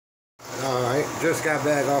Alright, just got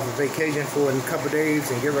back off of vacation for a couple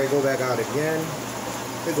days and get ready to go back out again.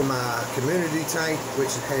 Look at my community tank,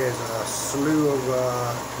 which has a slew of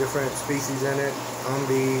different species in it.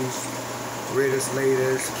 Umbies, Redis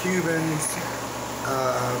laters, Cubans,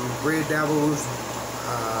 red devils,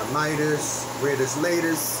 Midas, Redis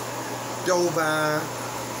laters, Dovi,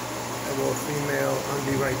 that little female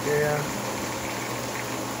umbie right there.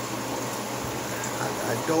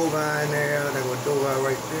 I got Dovi in there, that was Dovi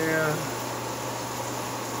right there.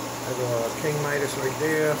 I got King Midas right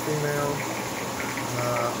there, female.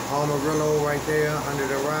 Armadillo right there under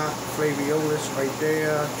the rock. Flaviolus right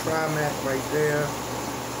there. Trimac right there.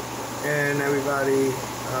 And everybody,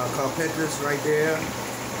 Carpentus right there.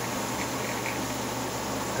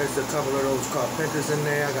 There's a couple of those Carpentus in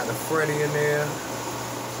there. I got the Freddy in there.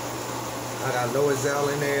 I got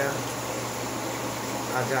Loisel in there.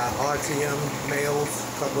 I got RTM males,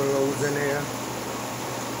 a couple of those in there.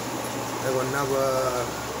 There was another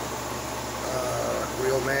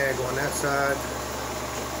Real Mag on that side.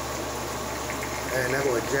 And that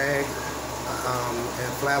was Jag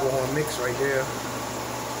and Flavorhorn mix right there.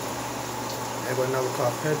 There was another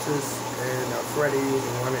Carpentus and Freddy,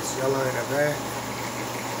 the one that's yellow in the back.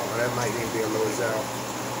 Oh, that might even be a Loisel.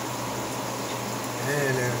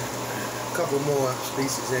 And a couple more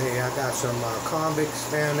species in here. I got some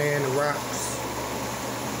convicts down there in the rocks.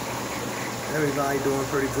 Everybody doing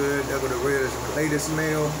pretty good. That was the latest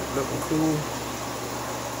male, looking cool.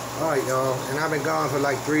 Alright, y'all, and I've been gone for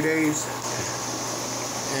like 3 days.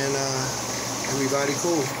 And everybody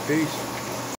cool. Peace.